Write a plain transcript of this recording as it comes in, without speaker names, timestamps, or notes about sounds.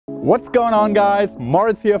What's going on, guys?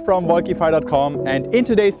 Moritz here from Volkify.com, and in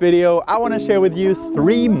today's video I want to share with you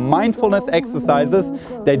 3 mindfulness exercises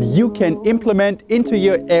that you can implement into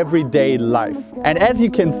your everyday life. And as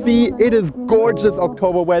you can see, it is gorgeous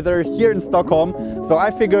October weather here in Stockholm, so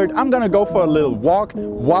I figured I'm gonna go for a little walk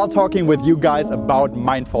while talking with you guys about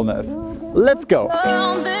mindfulness. Let's go!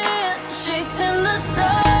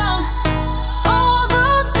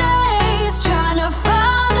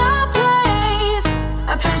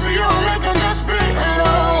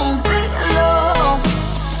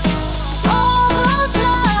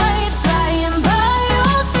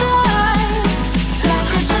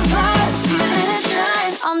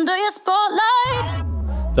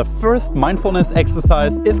 The first mindfulness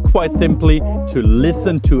exercise is quite simply to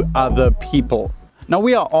listen to other people. Now,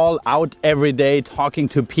 we are all out every day talking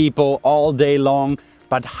to people all day long,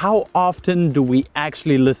 but how often do we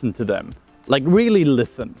actually listen to them? Like, really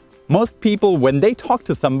listen. Most people, when they talk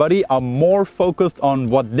to somebody, are more focused on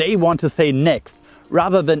what they want to say next,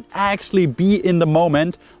 rather than actually be in the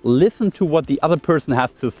moment, listen to what the other person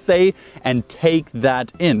has to say and take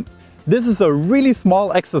that in. This is a really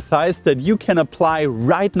small exercise that you can apply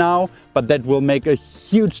right now, but that will make a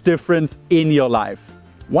huge difference in your life.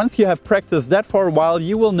 Once you have practiced that for a while,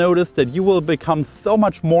 you will notice that you will become so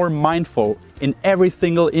much more mindful in every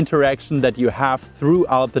single interaction that you have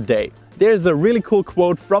throughout the day. There's a really cool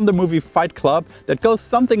quote from the movie Fight Club that goes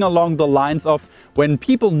something along the lines of, when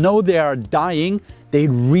people know they are dying, they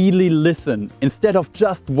really listen instead of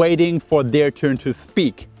just waiting for their turn to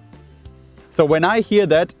speak. So when I hear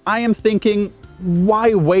that, I am thinking,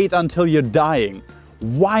 why wait until you're dying?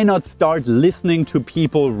 Why not start listening to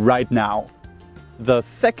people right now? The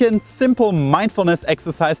second simple mindfulness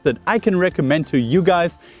exercise that I can recommend to you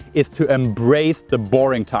guys is to embrace the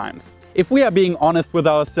boring times. If we are being honest with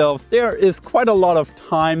ourselves, there is quite a lot of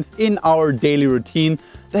times in our daily routine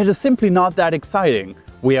that is simply not that exciting.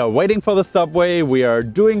 We are waiting for the subway, we are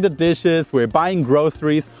doing the dishes, we're buying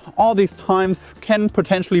groceries. All these times can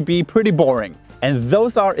potentially be pretty boring. And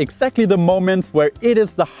those are exactly the moments where it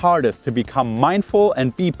is the hardest to become mindful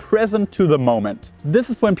and be present to the moment.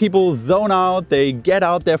 This is when people zone out, they get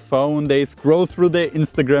out their phone, they scroll through their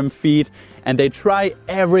Instagram feed, and they try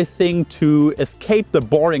everything to escape the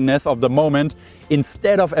boringness of the moment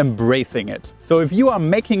instead of embracing it. So if you are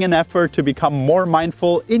making an effort to become more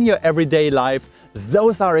mindful in your everyday life,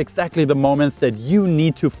 those are exactly the moments that you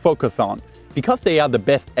need to focus on, because they are the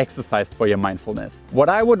best exercise for your mindfulness. What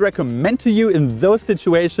I would recommend to you in those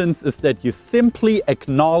situations is that you simply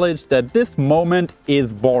acknowledge that this moment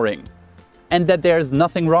is boring and that there is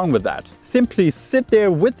nothing wrong with that. Simply sit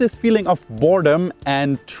there with this feeling of boredom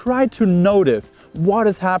and try to notice what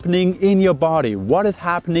is happening in your body, what is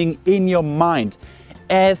happening in your mind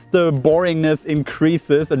as the boringness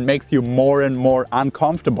increases and makes you more and more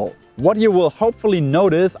uncomfortable. What you will hopefully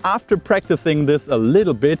notice after practicing this a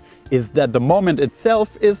little bit is that the moment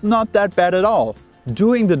itself is not that bad at all.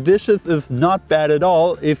 Doing the dishes is not bad at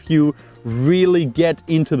all if you really get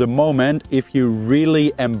into the moment, if you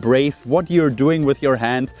really embrace what you're doing with your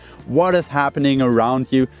hands, what is happening around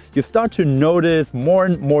you. You start to notice more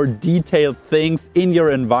and more detailed things in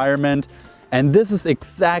your environment, and this is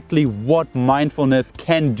exactly what mindfulness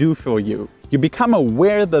can do for you. You become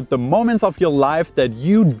aware that the moments of your life that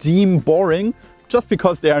you deem boring, just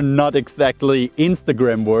because they are not exactly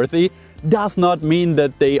Instagram worthy, does not mean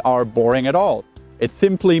that they are boring at all. It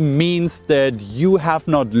simply means that you have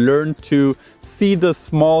not learned to see the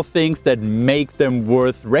small things that make them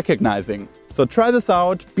worth recognizing. So try this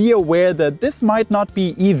out, be aware that this might not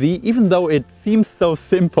be easy, even though it seems so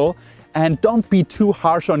simple, and don't be too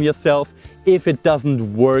harsh on yourself if it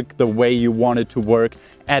doesn't work the way you want it to work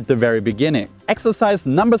at the very beginning. Exercise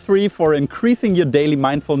number 3 for increasing your daily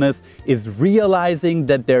mindfulness is realizing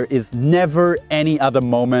that there is never any other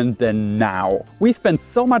moment than now. We spend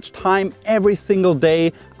so much time every single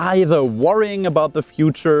day either worrying about the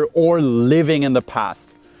future or living in the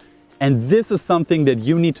past. And this is something that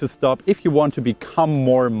you need to stop if you want to become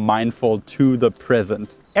more mindful to the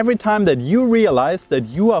present. Every time that you realize that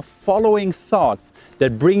you are following thoughts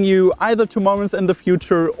that bring you either to moments in the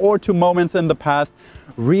future or to moments in the past,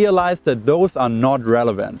 realize that those are not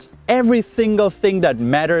relevant. Every single thing that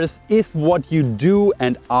matters is what you do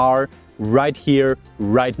and are right here,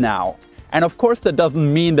 right now. And of course, that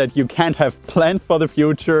doesn't mean that you can't have plans for the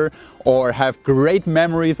future or have great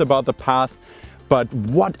memories about the past. But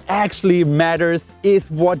what actually matters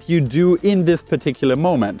is what you do in this particular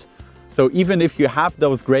moment. So even if you have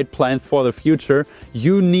those great plans for the future,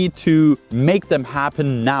 you need to make them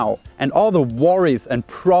happen now. And all the worries and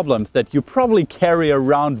problems that you probably carry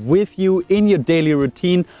around with you in your daily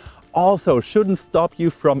routine also shouldn't stop you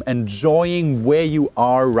from enjoying where you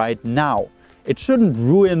are right now. It shouldn't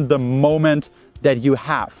ruin the moment that you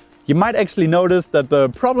have. You might actually notice that the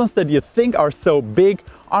problems that you think are so big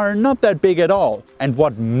are not that big at all. And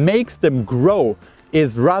what makes them grow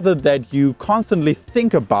is rather that you constantly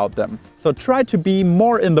think about them. So try to be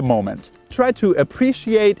more in the moment. Try to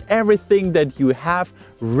appreciate everything that you have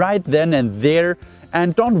right then and there,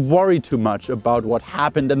 and don't worry too much about what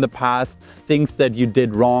happened in the past, things that you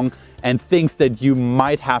did wrong, and things that you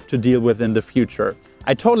might have to deal with in the future.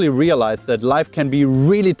 I totally realize that life can be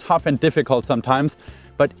really tough and difficult sometimes,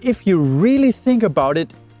 but if you really think about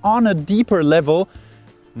it on a deeper level,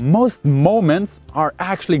 most moments are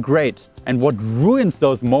actually great. And what ruins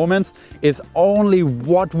those moments is only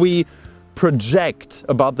what we project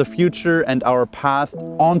about the future and our past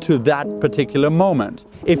onto that particular moment.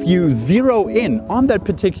 If you zero in on that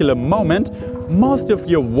particular moment, most of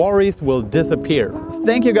your worries will disappear.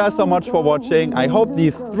 Thank you guys so much for watching. I hope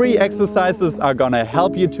these 3 exercises are gonna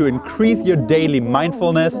help you to increase your daily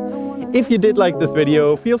mindfulness. If you did like this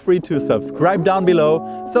video, feel free to subscribe down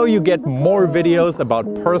below so you get more videos about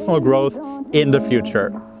personal growth in the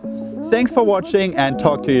future. Thanks for watching and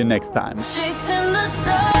talk to you next time.